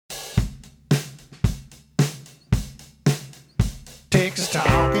Texas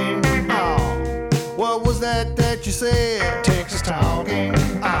talking. Oh, what was that you said? Texas talking.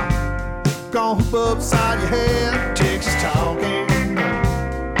 Gonna hoop upside your head. Texas talking.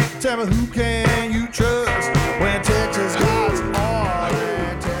 Tell me, who can you trust when Texas guys are?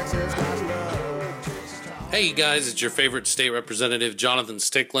 And Texas guys love Texas talking. Hey guys, it's your favorite state representative, Jonathan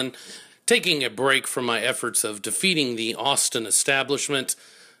Stickland, taking a break from my efforts of defeating the Austin establishment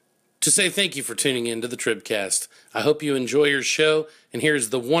to say thank you for tuning in to the Tribcast. I hope you enjoy your show, and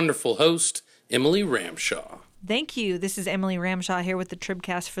here's the wonderful host, Emily Ramshaw. Thank you. This is Emily Ramshaw here with the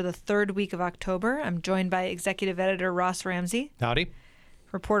Tribcast for the third week of October. I'm joined by Executive Editor Ross Ramsey. Howdy.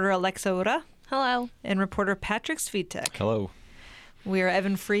 Reporter Alexa Ura. Hello. And reporter Patrick Svitek. Hello. We are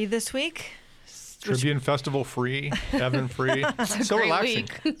Evan free this week. Tribune Festival free, Evan free. So relaxing.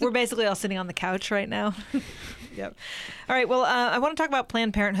 We're basically all sitting on the couch right now. Yep. All right. Well, I want to talk about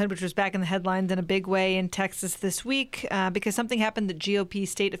Planned Parenthood, which was back in the headlines in a big way in Texas this week because something happened that GOP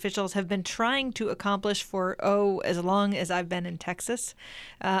state officials have been trying to accomplish for, as long as I've been in Texas.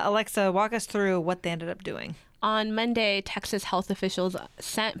 Alexa, walk us through what they ended up doing. On Monday, Texas health officials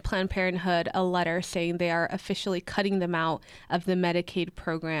sent Planned Parenthood a letter saying they are officially cutting them out of the Medicaid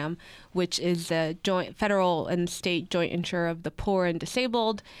program, which is the joint federal and state joint insurer of the poor and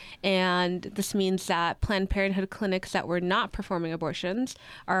disabled. And this means that Planned Parenthood clinics that were not performing abortions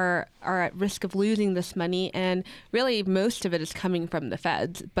are at risk of losing this money. And really, most of it is coming from the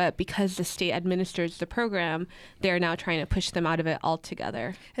feds. But because the state administers the program, they're now trying to push them out of it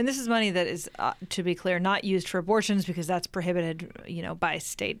altogether. And this is money that is, to be clear, not used for abortions because that's prohibited, by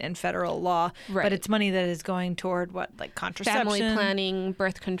state and federal law. Right. But it's money that is going toward what, like contraception, family planning,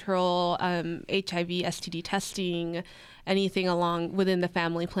 birth control, HIV, STD testing, anything along within the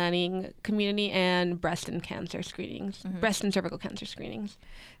family planning community, and breast and cancer screenings, breast and cervical cancer screenings.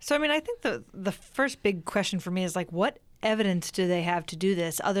 So, I think the first big question for me is what evidence do they have to do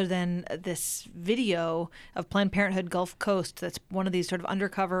this other than this video of Planned Parenthood Gulf Coast that's one of these sort of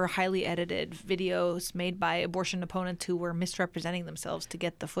undercover, highly edited videos made by abortion opponents who were misrepresenting themselves to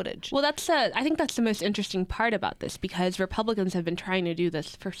get the footage? Well, I think that's the most interesting part about this because Republicans have been trying to do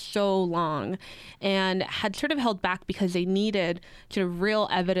this for so long and had sort of held back because they needed sort of real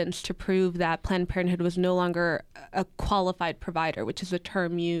evidence to prove that Planned Parenthood was no longer a qualified provider, which is a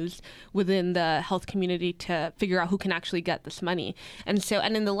term used within the health community to figure out who can actually get this money. And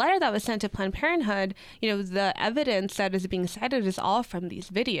in the letter that was sent to Planned Parenthood, the evidence that is being cited is all from these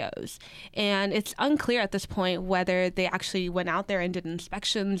videos. And it's unclear at this point whether they actually went out there and did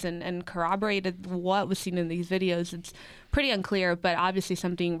inspections and corroborated what was seen in these videos. It's pretty unclear, but obviously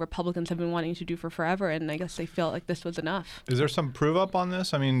something Republicans have been wanting to do for forever, and I guess they felt like this was enough. Is there some prove up on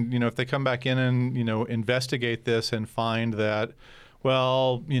this? If they come back in and, investigate this and find that,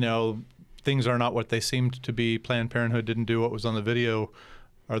 things are not what they seemed to be, Planned Parenthood didn't do what was on the video,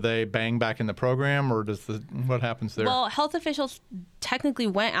 are they bang back in the program, or what happens there? Well, health officials technically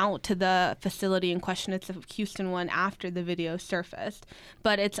went out to the facility in question. It's the Houston one after the video surfaced,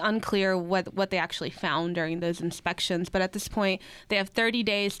 but it's unclear what they actually found during those inspections. But at this point, they have 30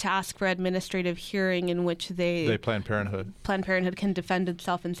 days to ask for administrative hearing in which Planned Parenthood can defend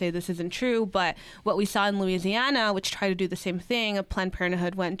itself and say this isn't true. But what we saw in Louisiana, which tried to do the same thing, Planned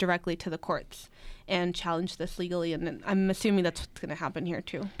Parenthood went directly to the courts and challenge this legally, and I'm assuming that's what's going to happen here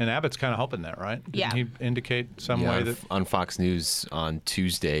too. And Abbott's kind of helping that, right? Yeah. Didn't he indicate some way that on Fox News on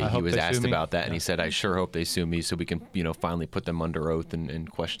Tuesday, he was asked about that, and he said, "I sure hope they sue me so we can, finally put them under oath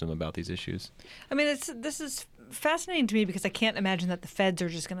and question them about these issues." This is fascinating to me because I can't imagine that the feds are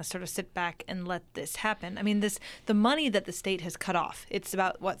just going to sort of sit back and let this happen. The money that the state has cut off, it's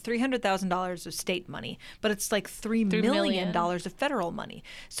about $300,000 of state money, but it's like $3 million of federal money.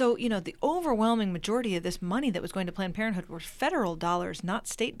 So, the overwhelming majority of this money that was going to Planned Parenthood were federal dollars, not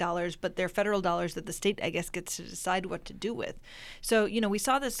state dollars, but they're federal dollars that the state, I guess, gets to decide what to do with. So, we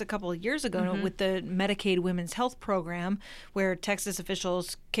saw this a couple of years ago with the Medicaid Women's Health Program, where Texas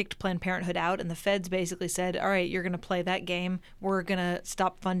officials kicked Planned Parenthood out, and the feds basically said, all right, you're going to play that game. We're going to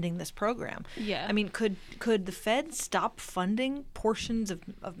stop funding this program. Yeah. Could the feds stop funding portions of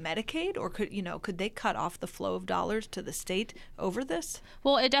Medicaid, or could they cut off the flow of dollars to the state over this?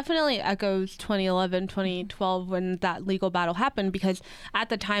 Well, it definitely echoes 2011, 2012 when that legal battle happened, because at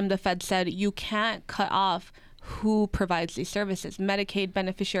the time the Fed said you can't cut off who provides these services. Medicaid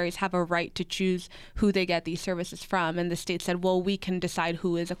beneficiaries have a right to choose who they get these services from, and the state said, well, we can decide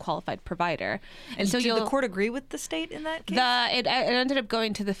who is a qualified provider. And so did the court agree with the state in that case? It ended up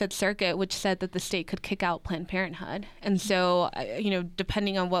going to the Fifth Circuit, which said that the state could kick out Planned Parenthood. And so,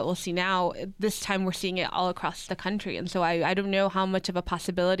 depending on what we'll see now, this time we're seeing it all across the country. And so I don't know how much of a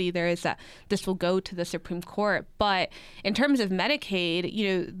possibility there is that this will go to the Supreme Court. But in terms of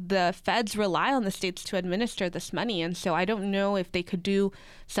Medicaid, the feds rely on the states to administer this money. And so I don't know if they could do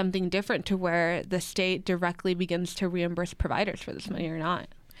something different to where the state directly begins to reimburse providers for this money or not.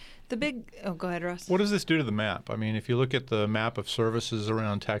 Go ahead, Ross. What does this do to the map? I mean, if you look at the map of services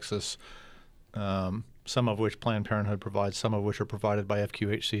around Texas, some of which Planned Parenthood provides, some of which are provided by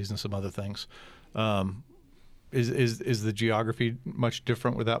FQHCs and some other things, is the geography much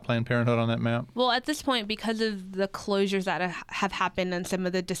different without Planned Parenthood on that map? Well, at this point, because of the closures that have happened and some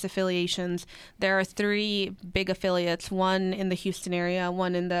of the disaffiliations, there are 3 big affiliates, one in the Houston area,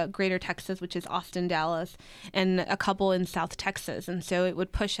 one in the greater Texas, which is Austin, Dallas, and a couple in South Texas. And so it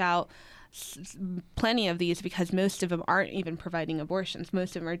would push out plenty of these because most of them aren't even providing abortions.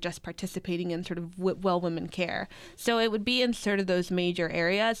 Most of them are just participating in sort of well women care. So it would be in sort of those major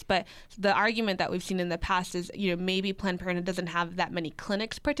areas. But the argument that we've seen in the past is, maybe Planned Parenthood doesn't have that many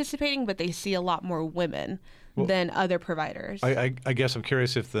clinics participating, but they see a lot more women than other providers. I guess I'm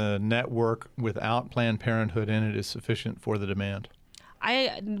curious if the network without Planned Parenthood in it is sufficient for the demand.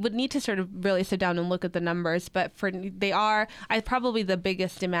 I would need to sort of really sit down and look at the numbers, but probably the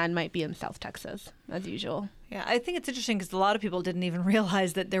biggest demand might be in South Texas, as usual. Yeah, I think it's interesting because a lot of people didn't even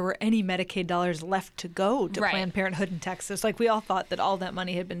realize that there were any Medicaid dollars left to go to Planned Parenthood in Texas. Like, we all thought that all that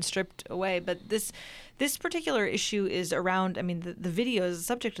money had been stripped away. But this particular issue is around, the videos, the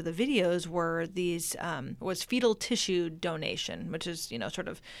subject of the videos was fetal tissue donation, which is, sort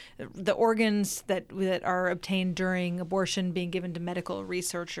of the organs that are obtained during abortion being given to medical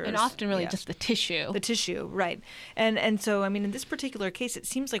researchers. And often really just the tissue. The tissue, right. And so, in this particular case, it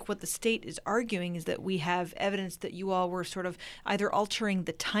seems like what the state is arguing is that we have evidence that you all were sort of either altering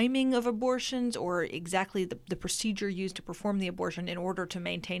the timing of abortions or exactly the procedure used to perform the abortion in order to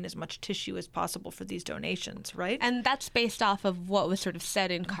maintain as much tissue as possible for these donations, right? And that's based off of what was sort of said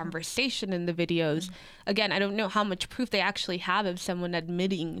in conversation in the videos. Again, I don't know how much proof they actually have of someone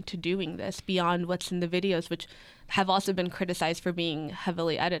admitting to doing this beyond what's in the videos, which have also been criticized for being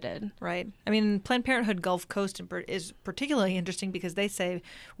heavily edited. Right. Planned Parenthood Gulf Coast is particularly interesting because they say,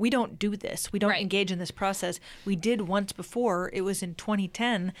 we don't do this. We don't engage in this process. We did once before. It was in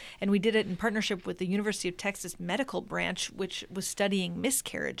 2010, and we did it in partnership with the University of Texas Medical Branch, which was studying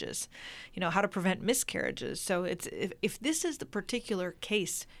miscarriages, how to prevent miscarriages. So if this is the particular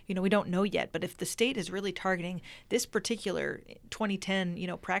case, we don't know yet, but if the state is really targeting this particular 2010,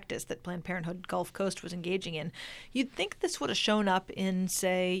 practice that Planned Parenthood Gulf Coast was engaging in, you'd think this would have shown up in,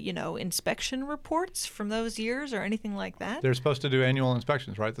 say, inspection reports from those years or anything like that. They're supposed to do annual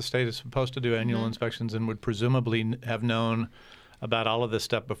inspections, right? The state is supposed to do annual inspections and would presumably have known about all of this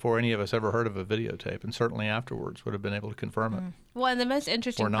stuff before any of us ever heard of a videotape, and certainly afterwards would have been able to confirm it. Well, and the most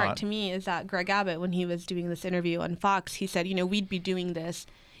interesting part to me is that Greg Abbott, when he was doing this interview on Fox, he said, we'd be doing this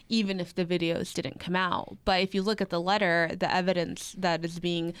even if the videos didn't come out. But if you look at the letter, the evidence that is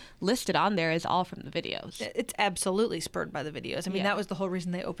being listed on there is all from the videos. It's absolutely spurred by the videos. That was the whole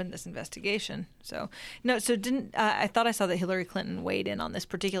reason they opened this investigation. I thought I saw that Hillary Clinton weighed in on this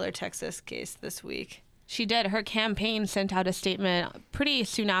particular Texas case this week. She did. Her campaign sent out a statement pretty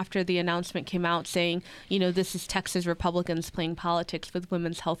soon after the announcement came out saying, this is Texas Republicans playing politics with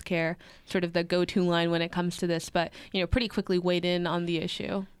women's health care, sort of the go-to line when it comes to this, but, pretty quickly weighed in on the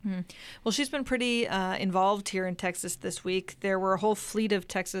issue. Well, she's been pretty involved here in Texas this week. There were a whole fleet of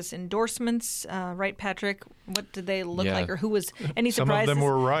Texas endorsements, right, Patrick? What did they look like, or who was any surprises? Some of them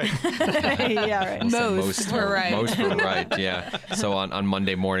were right. Yeah, right. Most were right. Most were right, yeah. So on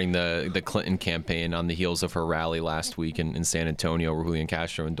Monday morning, the Clinton campaign, on the heels of her rally last week in San Antonio, where Julian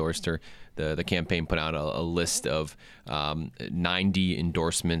Castro endorsed her, the campaign put out a list of 90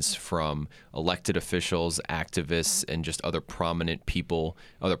 endorsements from elected officials, activists, and just other prominent people,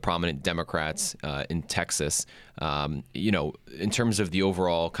 other prominent Democrats in Texas. In terms of the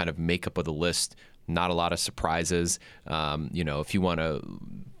overall kind of makeup of the list, not a lot of surprises. If you want to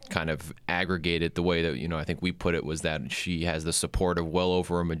kind of aggregate it, the way that I think we put it was that she has the support of well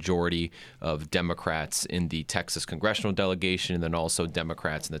over a majority of Democrats in the Texas congressional delegation, and then also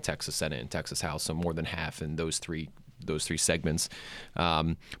Democrats in the Texas Senate and Texas House, so more than half in those three three segments.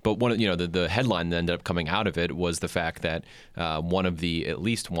 But one of the headline that ended up coming out of it was the fact that at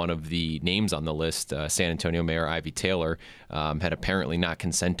least one of the names on the list, San Antonio Mayor Ivy Taylor, had apparently not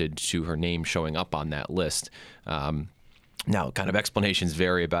consented to her name showing up on that list. Now, kind of explanations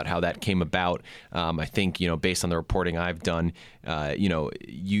vary about how that came about. I think, based on the reporting I've done,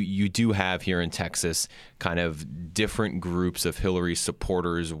 you do have here in Texas kind of different groups of Hillary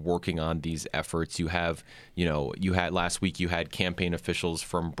supporters working on these efforts. You have, last week you had campaign officials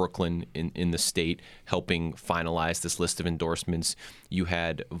from Brooklyn in the state helping finalize this list of endorsements. You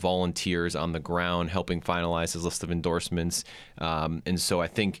had volunteers on the ground helping finalize this list of endorsements. And so I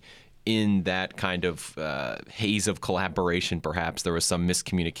think in that kind of haze of collaboration, perhaps there was some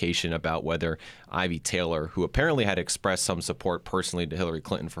miscommunication about whether Ivy Taylor, who apparently had expressed some support personally to Hillary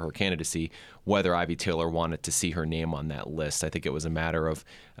Clinton for her candidacy, whether Ivy Taylor wanted to see her name on that list. I think it was a matter of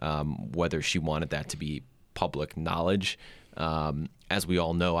whether she wanted that to be public knowledge. As we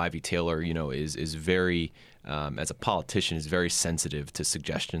all know, Ivy Taylor, is very, as a politician, is very sensitive to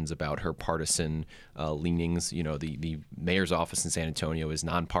suggestions about her partisan leanings. The mayor's office in San Antonio is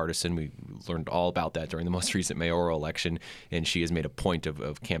nonpartisan. We learned all about that during the most recent mayoral election, and she has made a point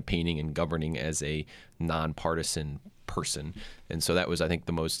of campaigning and governing as a nonpartisan person. And so that was, I think,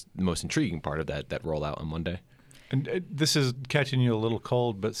 the most intriguing part of that rollout on Monday. And this is catching you a little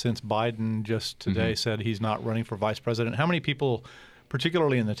cold, but since Biden just today said he's not running for vice president, how many people,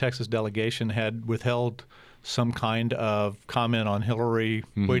 particularly in the Texas delegation, had withheld some kind of comment on Hillary,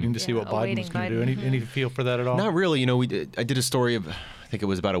 waiting to see what Biden was going to do? Any feel for that at all? Not really. I did a story of, I think it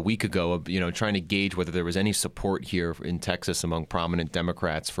was about a week ago, of trying to gauge whether there was any support here in Texas among prominent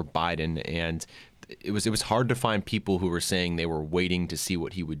Democrats for Biden, and it was hard to find people who were saying they were waiting to see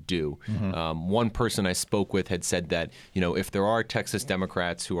what he would do. One person I spoke with had said that, if there are Texas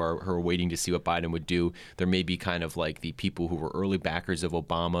Democrats who are waiting to see what Biden would do, there may be kind of like the people who were early backers of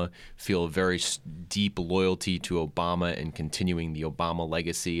Obama, feel a very deep loyalty to Obama and continuing the Obama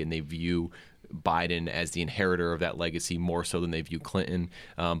legacy, and they view Biden as the inheritor of that legacy more so than they view Clinton.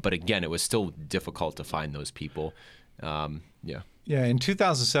 But again, it was still difficult to find those people. Yeah, in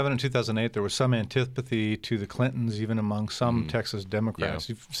 2007 and 2008, there was some antipathy to the Clintons, even among some Texas Democrats.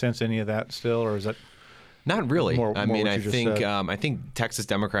 Do you sense any of that still, or is that not really? I think Texas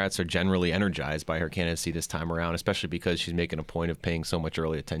Democrats are generally energized by her candidacy this time around, especially because she's making a point of paying so much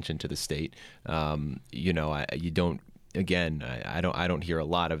early attention to the state. I don't hear a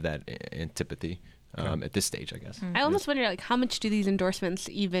lot of that antipathy. At this stage, I guess. I almost wonder, how much do these endorsements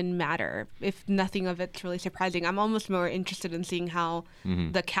even matter? If nothing of it's really surprising, I'm almost more interested in seeing how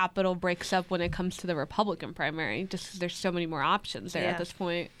the Capitol breaks up when it comes to the Republican primary. Just 'cause there's so many more options there at this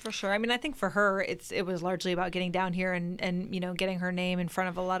point. For sure. I mean, I think for her, it was largely about getting down here and getting her name in front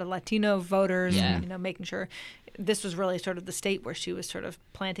of a lot of Latino voters. And, making sure this was really sort of the state where she was sort of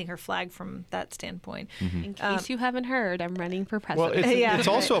planting her flag from that standpoint. In case you haven't heard, I'm running for president. Well, it's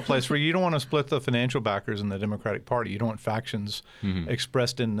also a place where you don't want to split the financial backers in the Democratic Party. You don't want factions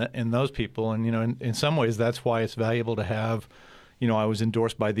expressed in those people. And, in some ways, that's why it's valuable to have, I was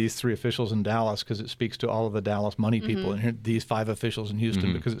endorsed by these 3 officials in Dallas because it speaks to all of the Dallas money people, and these 5 officials in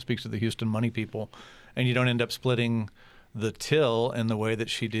Houston because it speaks to the Houston money people. And you don't end up splitting the till in the way that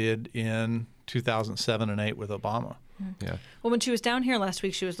she did in 2007 and 8 with Obama. Yeah. Well, when she was down here last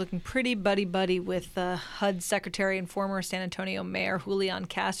week, she was looking pretty buddy-buddy with HUD Secretary and former San Antonio Mayor Julian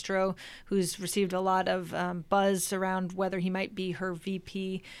Castro, who's received a lot of buzz around whether he might be her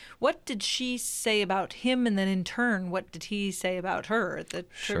VP. What did she say about him? And then in turn, what did he say about her at the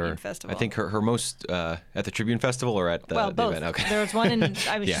Tribune Festival? I think her most, at the Tribune Festival or at the both. event? Okay. There was one in,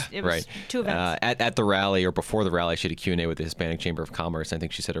 it was 2 events. At the rally or before the rally, she had a Q&A with the Hispanic Chamber of Commerce. I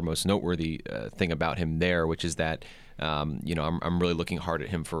think she said her most noteworthy thing about him there, which is that I'm really looking hard at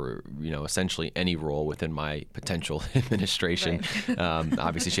him for, essentially any role within my potential administration. Right.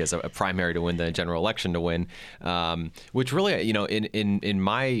 Obviously, she has a primary to win, the general election to win, which really, in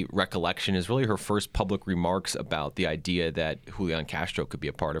my recollection is really her first public remarks about the idea that Julian Castro could be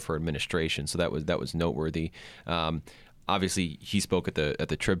a part of her administration. So that was noteworthy. Obviously, he spoke at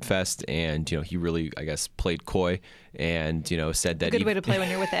the Trib Fest, and he really, I guess, played coy, and said that. A good way to play when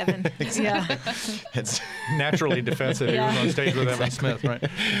you're with Evan. Yeah. It's naturally defensive. He was on stage with Evan Smith, right?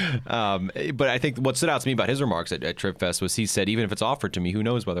 But I think what stood out to me about his remarks at Trib Fest was he said, even if it's offered to me, who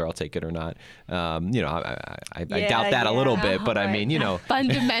knows whether I'll take it or not. I doubt that a little bit, but right.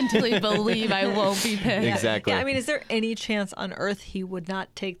 Fundamentally believe I won't be picked. Exactly. Yeah, I mean, is there any chance on earth he would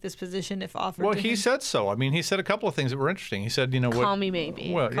not take this position if offered? Well, to he him? said so. I mean, he said a couple of things that were interesting. interesting. He said, what? Call me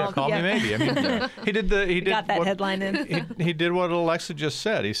maybe. Well, yeah, call yeah. me maybe. I mean, he did Got that what, headline in. he did what Alexa just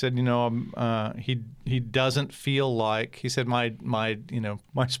said. He said, he doesn't feel like, he said, my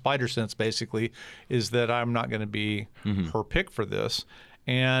spider sense basically is that I'm not going to be her pick for this.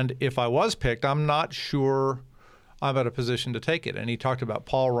 And if I was picked, I'm not sure I'm at a position to take it. And he talked about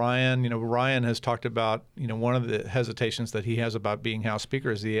Paul Ryan. Ryan has talked about, one of the hesitations that he has about being House Speaker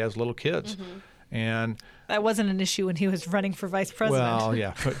is he has little kids. And that wasn't an issue when he was running for vice president. well,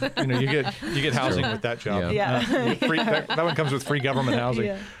 yeah, but you get housing with that job. Yeah. That one comes with free government housing.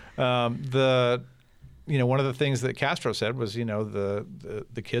 Yeah. One of the things that Castro said was,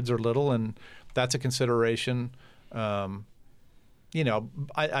 the kids are little, and that's a consideration. I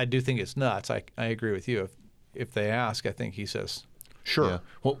do think it's nuts. I agree with you. If they ask, I think he says, sure. Yeah.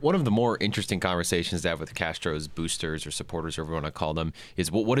 Well, one of the more interesting conversations to have with Castro's boosters or supporters, or whatever you want to call them, is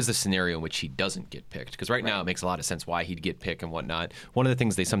what is the scenario in which he doesn't get picked? Because right now it makes a lot of sense why he'd get picked and whatnot. One of the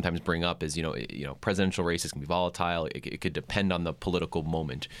things they sometimes bring up is, presidential races can be volatile. It could depend on the political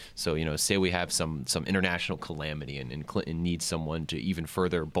moment. So, say we have some international calamity and Clinton needs someone to even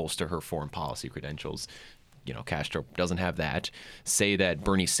further bolster her foreign policy credentials. Castro doesn't have that. Say that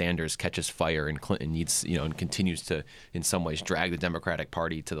Bernie Sanders catches fire and Clinton needs, and continues to, in some ways, drag the Democratic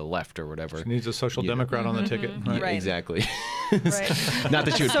Party to the left or whatever. She needs a social democrat on the ticket. Yeah, Right. Exactly. Right. Not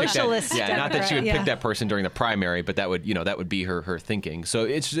that she would pick Socialist that. Yeah, not that she would Democrat, pick that person during the primary, but that would be her thinking. So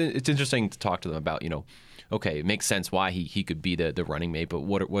it's interesting to talk to them about, okay, it makes sense why he could be the running mate, but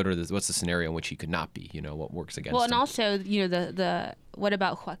what's the scenario in which he could not be? What works against him? Well, and also, the what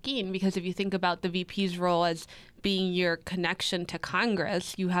about Joaquin? Because if you think about the VP's role as being your connection to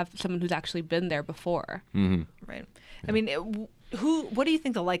Congress, you have someone who's actually been there before. Right. I mean, what do you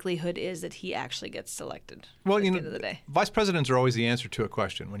think the likelihood is that he actually gets selected Well, at the end of the day? vice presidents are always the answer to a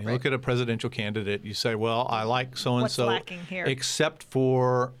question. When you look at a presidential candidate, you say, well, I like so-and-so. What's lacking here? Except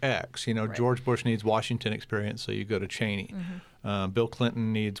for X. George Bush needs Washington experience, so you go to Cheney. Bill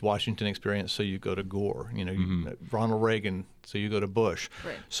Clinton needs Washington experience, so you go to Gore. Ronald Reagan, so you go to Bush.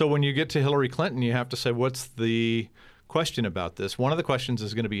 Right. So when you get to Hillary Clinton, you have to say, what's the question about this? One of the questions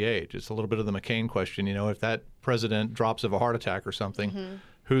is going to be age. It's a little bit of the McCain question. If that president drops of a heart attack or something,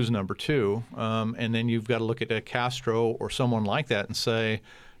 who's number two? And then you've got to look at a Castro or someone like that and say,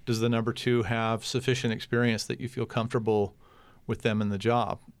 does the number two have sufficient experience that you feel comfortable with them in the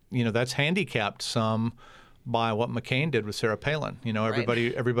job? That's handicapped some by what McCain did with Sarah Palin.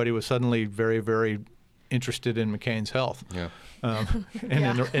 Everybody was suddenly very, very interested in McCain's health. Yeah.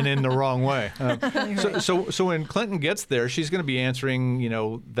 And in the wrong way. So when Clinton gets there, she's going to be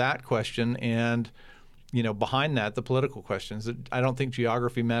answering, that question, and behind that, the political questions. I don't think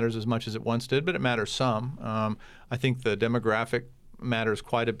geography matters as much as it once did, but it matters some. I think the demographic matters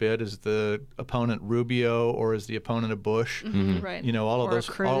quite a bit. Is the opponent Rubio or is the opponent of Bush? Right. All of Or those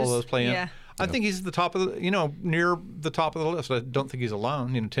Cruz. play in. Yeah. I think he's at the top of near the top of the list. I don't think he's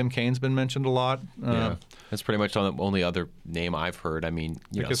alone. Tim Kaine's been mentioned a lot. Yeah. That's pretty much the only other name I've heard. I mean,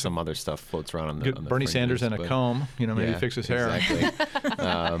 some other stuff floats around on the Bernie Sanders and a comb. Maybe fix his hair.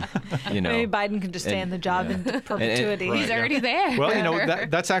 Exactly. Maybe Biden can just stay in the job in perpetuity. Right, He's already there. Well,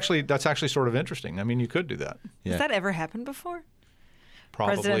 that's actually sort of interesting. I mean, you could do that. Has that ever happened before?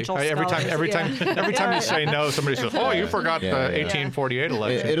 Probably. Presidential Every time you say no, somebody says, "Oh, you forgot the 1848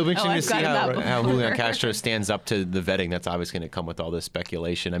 election." It'll be interesting I've to see gotten that how before. Julian Castro stands up to the vetting that's obviously going to come with all this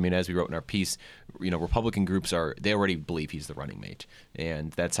speculation. I mean, as we wrote in our piece, Republican groups they already believe he's the running mate,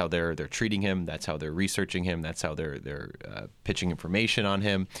 and that's how they're treating him. That's how they're researching him. That's how they're pitching information on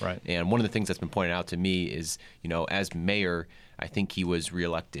him. Right. And one of the things that's been pointed out to me is, as mayor, I think he was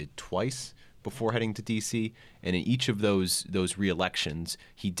reelected twice before heading to D.C. And in each of those re-elections,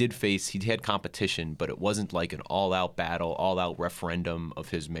 he had competition, but it wasn't like an all-out battle, all-out referendum of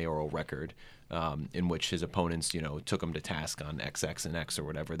his mayoral record. In which his opponents, took him to task on XX and X or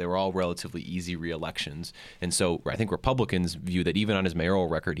whatever. They were all relatively easy re-elections. And so I think Republicans view that even on his mayoral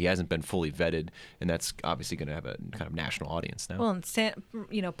record, he hasn't been fully vetted, and that's obviously going to have a kind of national audience now. Well,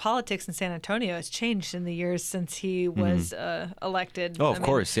 and politics in San Antonio has changed in the years since he was elected. Oh, of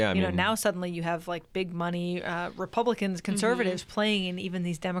course, yeah. Now suddenly you have like big money Republicans, conservatives playing in even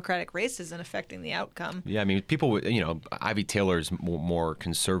these Democratic races and affecting the outcome. Yeah, I mean, people would, Ivy Taylor's more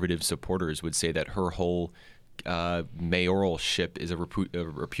conservative supporters would say that her whole mayoralship is a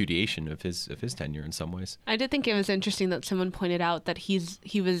repudiation of his tenure in some ways. I did think it was interesting that someone pointed out that he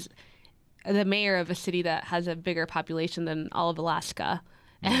was the mayor of a city that has a bigger population than all of Alaska.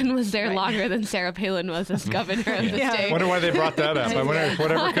 and was there longer than Sarah Palin was as governor of the state. I wonder why they brought that up. I wonder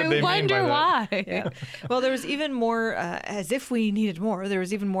whatever could they mean by that. Why. Yeah. Well, there was even more, as if we needed more, there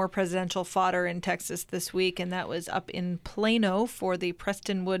was even more presidential fodder in Texas this week, and that was up in Plano for the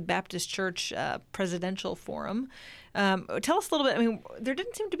Prestonwood Baptist Church Presidential Forum. Tell us a little bit. I mean, there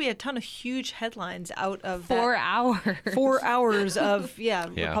didn't seem to be a ton of huge headlines out of 4 hours. 4 hours of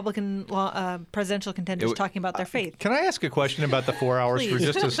Republican presidential contenders talking about their faith. Can I ask a question about the 4 hours for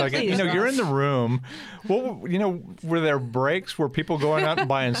just a second? Please, you're in the room. Were there breaks? Were people going out and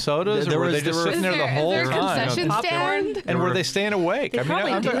buying sodas, or were they just sitting there the whole is there a time? concession stand? And were they staying awake? They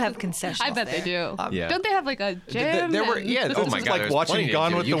probably do have concessions. I bet they do. Yeah. Don't they have like a gym? There were, and- oh my It's God, like there's watching plenty to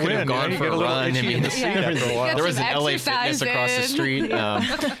Gone do. with You the could have Wind. gone You for get a a little run. I itchy mean, in the seat after a while. there was an some LA Fitness across the street,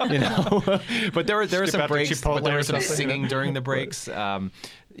 but there were Skip some out to breaks, Chipotle but there or was some something, singing during the breaks. But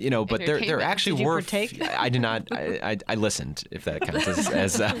there Entertainment. actually Did you were. partake? I did not. I listened, if that counts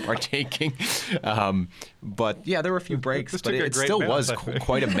as partaking. But yeah, there were a few breaks, This but took a it great still balance, was I think.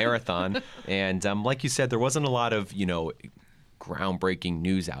 quite a marathon. And like you said, there wasn't a lot of groundbreaking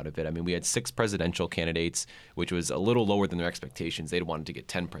news out of it. I mean, we had 6 presidential candidates, which was a little lower than their expectations. They'd wanted to get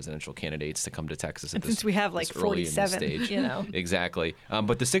 10 presidential candidates to come to Texas. And since we have like this early in the 47, stage. Exactly.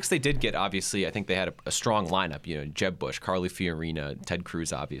 But the 6 they did get, obviously, I think they had a strong lineup. Jeb Bush, Carly Fiorina, Ted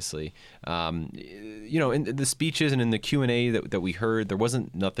Cruz, obviously. In the speeches and in the Q&A that we heard, there wasn't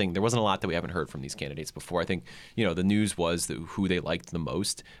a lot that we haven't heard from these candidates before. I think, the news was who they liked the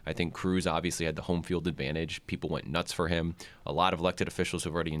most. I think Cruz obviously had the home field advantage. People went nuts for him. A lot of elected officials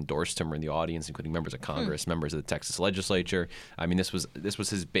who've already endorsed him are in the audience, including members of Congress, members of the Texas legislature. I mean, this was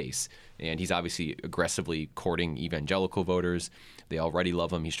his base, and he's obviously aggressively courting evangelical voters. They already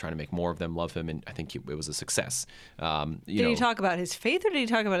love him. He's trying to make more of them love him, and I think it was a success. Did he talk about his faith, or did he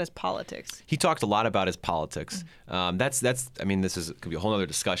talk about his politics? He talked a lot about his politics. This could be a whole other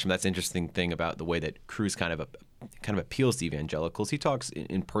discussion. That's an interesting thing about the way that Cruz kind of appeals to evangelicals. He talks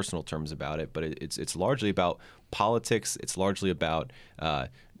in personal terms about it, but it's largely about politics. It's largely about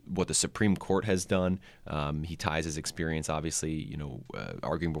what the Supreme Court has done. He ties his experience, obviously,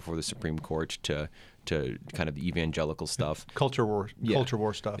 arguing before the Supreme Court to kind of the evangelical stuff. Culture war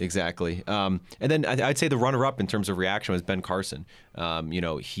stuff. Exactly. And then I'd say the runner-up in terms of reaction was Ben Carson.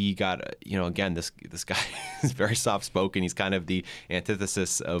 He got, again, this guy is very soft-spoken. He's kind of the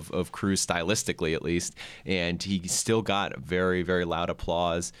antithesis of Cruz stylistically, at least. And he still got very, very loud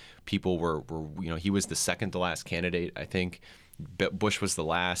applause. People were he was the second to last candidate, I think. Bush was the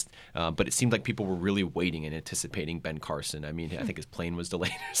last, but it seemed like people were really waiting and anticipating Ben Carson. I mean, I think his plane was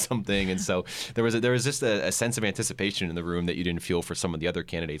delayed or something, and so there was just a sense of anticipation in the room that you didn't feel for some of the other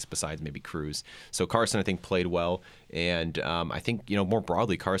candidates besides maybe Cruz. So Carson, I think, played well, and I think more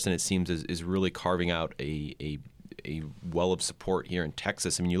broadly, Carson, it seems, is really carving out a well of support here in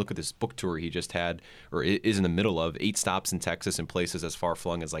Texas. I mean, you look at this book tour he just had, or is in the middle of, 8 stops in Texas in places as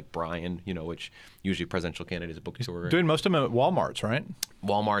far-flung as like Bryan, which usually a presidential candidate is a book tour. Doing most of them at Walmart's, right?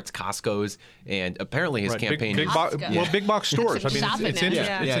 Walmart's, Costco's, and apparently his campaign. Big box stores. I mean, it's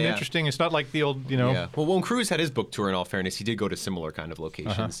Shopping interesting. It's not like the old, Yeah. Well, when Cruz had his book tour, in all fairness, he did go to similar kind of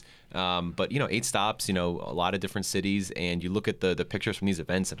locations. But 8 stops, a lot of different cities, and you look at the pictures from these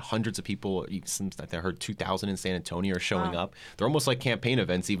events, and hundreds of people. I heard 2,000 in San Antonio are showing up. They're almost like campaign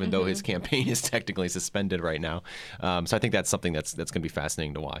events, even though his campaign is technically suspended right now. So I think that's something that's going to be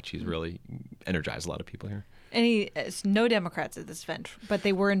fascinating to watch. He's really energized a lot of people here. And it's no Democrats at this event, but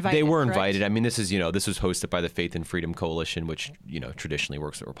they were invited. They were correct? invited. I mean, this was hosted by the Faith and Freedom Coalition, which traditionally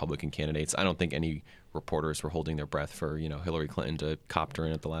works with Republican candidates. I don't think any reporters were holding their breath for Hillary Clinton to copter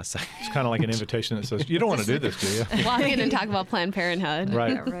in at the last second. It's kind of like an invitation that says, "You don't want to do this, do you?" Walk in and talk about Planned Parenthood.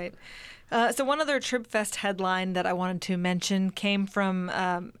 Right. Yeah, right. So one other TribFest headline that I wanted to mention came from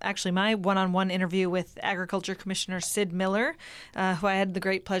actually my one-on-one interview with Agriculture Commissioner Sid Miller, who I had the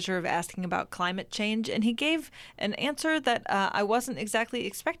great pleasure of asking about climate change, and he gave an answer that I wasn't exactly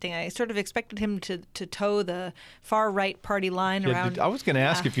expecting. I sort of expected him to toe the far-right party line around. I was going to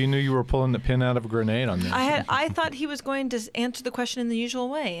ask if you knew you were pulling the pin out of a grenade on this. I thought he was going to answer the question in the usual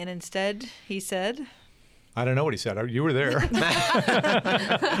way, and instead he said... I don't know what he said. You were there.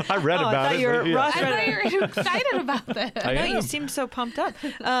 I read about it. Ross I thought you were excited about this. I know, you seemed so pumped up.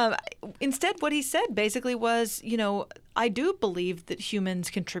 Instead, what he said basically was, I do believe that humans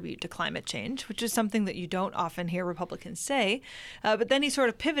contribute to climate change, which is something that you don't often hear Republicans say. But then he sort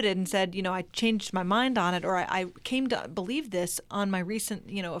of pivoted and said, I changed my mind on it, or I came to believe this on my recent,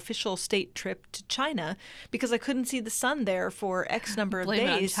 official state trip to China because I couldn't see the sun there for X number of Blame it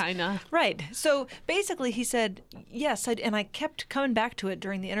on days. China. Right. So basically he said, yes, and I kept coming back to it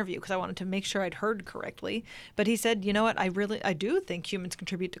during the interview because I wanted to make sure I'd heard correctly. But he said, you know what, I do think humans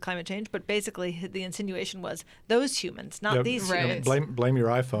contribute to climate change, but basically the insinuation was those humans. Not these humans. Blame your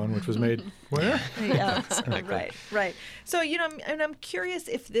iPhone, which was made where? Yeah, right. So, I'm curious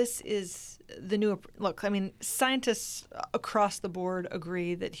if this is the new look. I mean, scientists across the board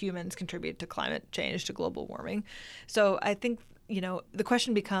agree that humans contribute to climate change, to global warming. So I think, the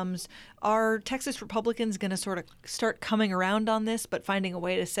question becomes, are Texas Republicans going to sort of start coming around on this, but finding a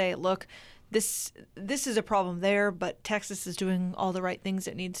way to say, look, this is a problem there, but Texas is doing all the right things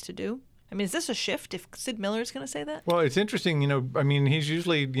it needs to do? I mean, is this a shift if Sid Miller is going to say that? Well, it's interesting, he's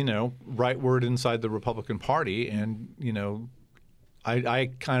usually, rightward inside the Republican Party. And, I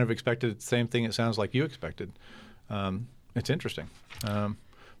kind of expected the same thing it sounds like you expected. It's interesting.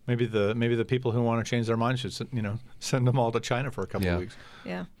 Maybe the people who want to change their minds should, send them all to China for a couple of weeks.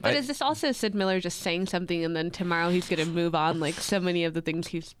 Yeah. But is this also Sid Miller just saying something and then tomorrow he's going to move on like so many of the things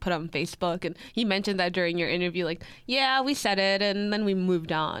he's put on Facebook? And he mentioned that during your interview, like, yeah, we said it and then we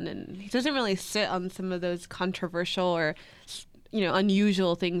moved on. And he doesn't really sit on some of those controversial or,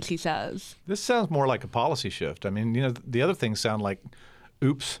 unusual things he says. This sounds more like a policy shift. I mean, the other things sound like,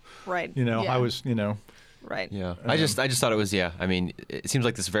 oops. Right. I was, Right. Yeah. I just thought it was, I mean, it seems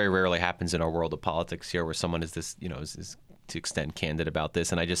like this very rarely happens in our world of politics here where someone is this, is to extent candid about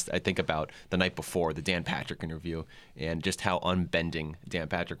this. And I think about the night before the Dan Patrick interview and just how unbending Dan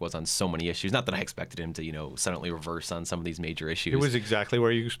Patrick was on so many issues. Not that I expected him to, suddenly reverse on some of these major issues. It was exactly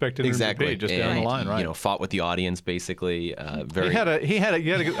where you expected him to be, just down the line, right? Fought with the audience basically. I got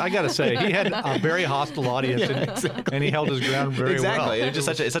to say, he had a very hostile audience and he held his ground very well. Exactly. It's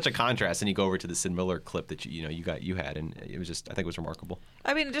just such a contrast. And you go over to the Sid Miller clip that you had, and it was just, I think it was remarkable.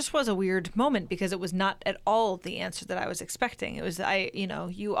 I mean, it just was a weird moment because it was not at all the answer that I was expecting. It was,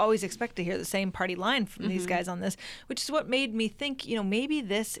 you always expect to hear the same party line from these guys on this, which is what made me think, maybe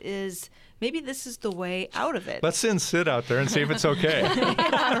this is the way out of it. Let's send Sid out there and see if it's okay.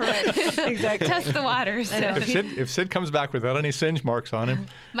 Yeah, right. Exactly. Test the waters. If Sid comes back without any singe marks on him.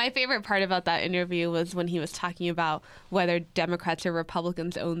 My favorite part about that interview was when he was talking about whether Democrats or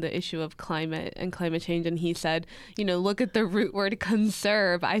Republicans own the issue of climate and climate change. And he said, look at the root word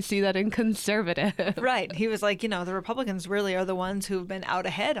conserve. I see that in conservative. Right. He was like, the Republicans really are the ones who've been out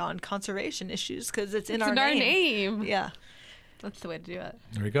ahead on conservation issues because it's in our name. Yeah. That's the way to do it.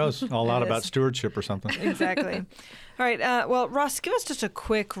 There he goes. All out about stewardship or something. Exactly. All right. Well, Ross, give us just a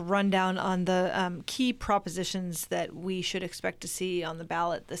quick rundown on the key propositions that we should expect to see on the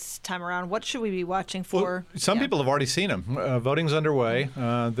ballot this time around. What should we be watching for? Well, some people have already seen them. Voting's underway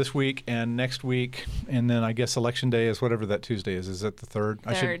this week and next week. And then I guess Election Day is whatever that Tuesday is. Is that the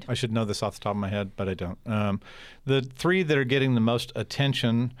 3rd? I should know this off the top of my head, but I don't. The three that are getting the most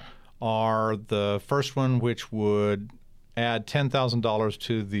attention are the first one, which would add $10,000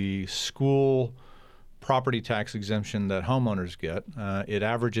 to the school property tax exemption that homeowners get. It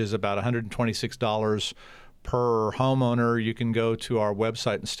averages about $126 per homeowner. You can go to our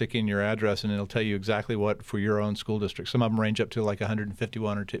website and stick in your address, and it'll tell you exactly what for your own school district. Some of them range up to like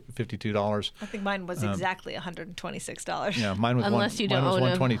 $151 or $52. I think mine was exactly $126. Yeah, mine was Unless you don't own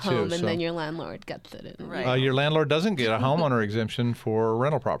a home, and so. then your landlord gets it. Right. Your landlord doesn't get a homeowner exemption for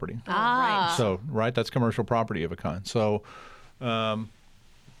rental property. Right. So, that's commercial property of a kind. So,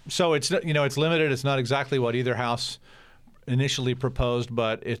 so it's it's limited. It's not exactly what either house initially proposed,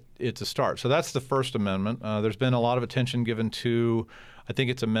 but it's a start. So that's the First Amendment. There's been a lot of attention given to, I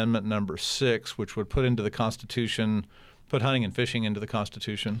think it's Amendment number 6, which would put into the Constitution, put hunting and fishing into the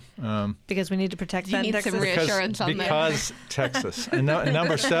Constitution. Because we need to protect that in Texas. Some reassurance on because Texas. And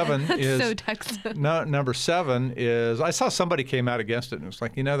number 7 is so Texas. Number 7 is, I saw somebody came out against it, and it was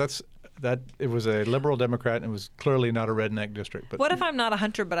like, it was a liberal Democrat, and it was clearly not a redneck district. But what if I'm not a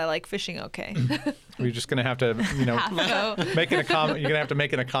hunter, but I like fishing? Okay. You're just going to have to, make you're going to have to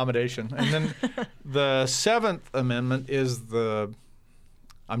make an accommodation. And then the 7th Amendment is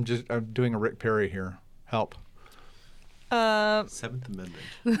I'm doing a Rick Perry here. Help. 7th Amendment.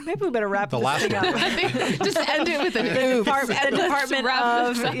 Maybe we better wrap The this last thing one. up. I think just end it with an oops. The Department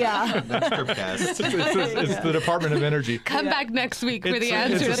of, Next Tripcast. It's the Department of Energy. Come back next week for the It's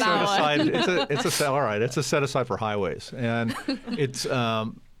answer a to that one. It's a set aside for highways, and it's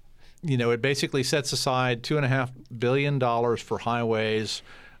it basically sets aside $2.5 billion for highways.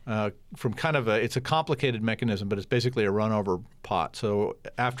 from kind of it's a complicated mechanism, but it's basically a run-over pot. So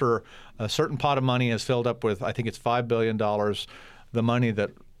after a certain pot of money is filled up with, I think it's $5 billion, the money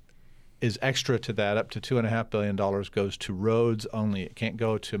that is extra to that, up to $2.5 billion, goes to roads only. It can't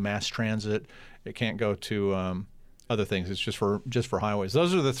go to mass transit. It can't go to other things. It's just for highways.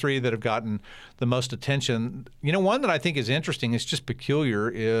 Those are the three that have gotten the most attention. One that I think is interesting, it's just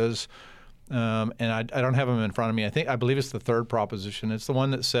peculiar, is and I don't have them in front of me. I believe it's the third proposition. It's the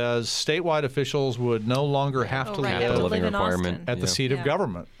one that says statewide officials would no longer have to live living requirement at the seat of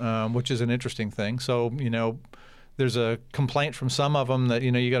government, which is an interesting thing. So there's a complaint from some of them that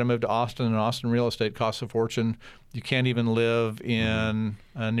you got to move to Austin, and Austin real estate costs a fortune. You can't even live in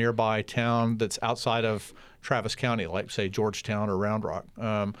a nearby town that's outside of Travis County, like say Georgetown or Round Rock.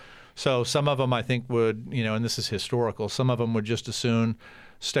 So some of them I think would, and this is historical, some of them would just as soon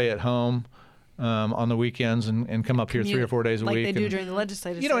stay at home on the weekends and come up here 3 or 4 days a week. Like they do during the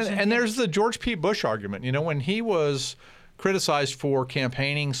legislative session. And there's the George P. Bush argument. When he was criticized for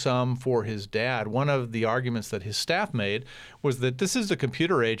campaigning some for his dad, one of the arguments that his staff made was that this is the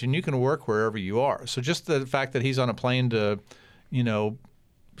computer age and you can work wherever you are. So just the fact that he's on a plane to,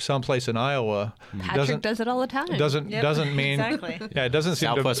 someplace in Iowa Patrick does it all the time. Doesn't mean exactly. Yeah, it doesn't seem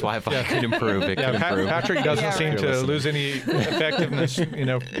Southwest Wi-Fi could improve. It could improve. Patrick doesn't seem to lose any effectiveness,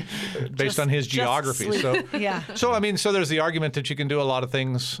 based on his geography. So so there's the argument that you can do a lot of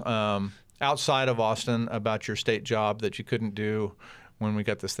things outside of Austin about your state job that you couldn't do when we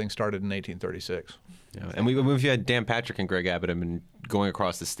got this thing started in 1836. Yeah, and we've had Dan Patrick and Greg Abbott have been going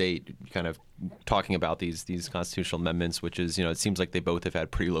across the state, kind of talking about these constitutional amendments, which is, it seems like they both have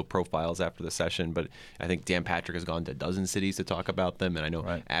had pretty low profiles after the session. But I think Dan Patrick has gone to a dozen cities to talk about them, and I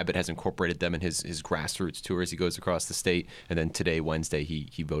know Abbott has incorporated them in his grassroots tour as he goes across the state. And then today, Wednesday,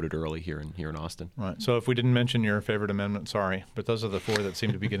 he voted early here in Austin. Right. So if we didn't mention your favorite amendment, sorry, but those are the four that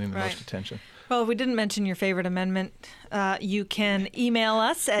seem to be getting the most attention. Well, if we didn't mention your favorite amendment, you can email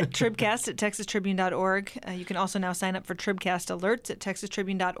us at tribcast@texastribune.org. You can also now sign up for Tribcast alerts at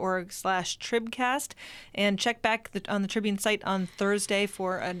texastribune.org/tribcast, and check back on the Tribune site on Thursday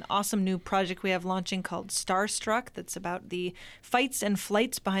for an awesome new project we have launching called Starstruck. That's about the fights and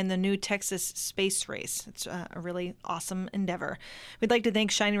flights behind the new Texas space race. It's a really awesome endeavor. We'd like to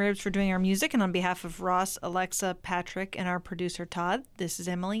thank Shiny Ribs for doing our music, and on behalf of Ross, Alexa, Patrick, and our producer Todd, this is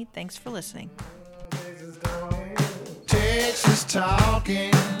Emily. Thanks for listening. Texas talking. Texas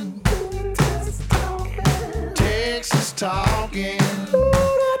talking. Texas talking.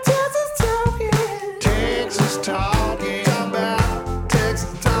 Texas talking. Talk about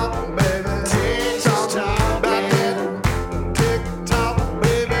Texas talking, baby. Texas talking. Texas talking,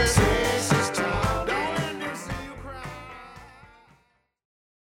 baby. Texas talking. Don't let me see you cry.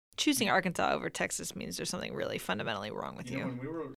 Choosing Arkansas over Texas means there's something really fundamentally wrong with you. When we were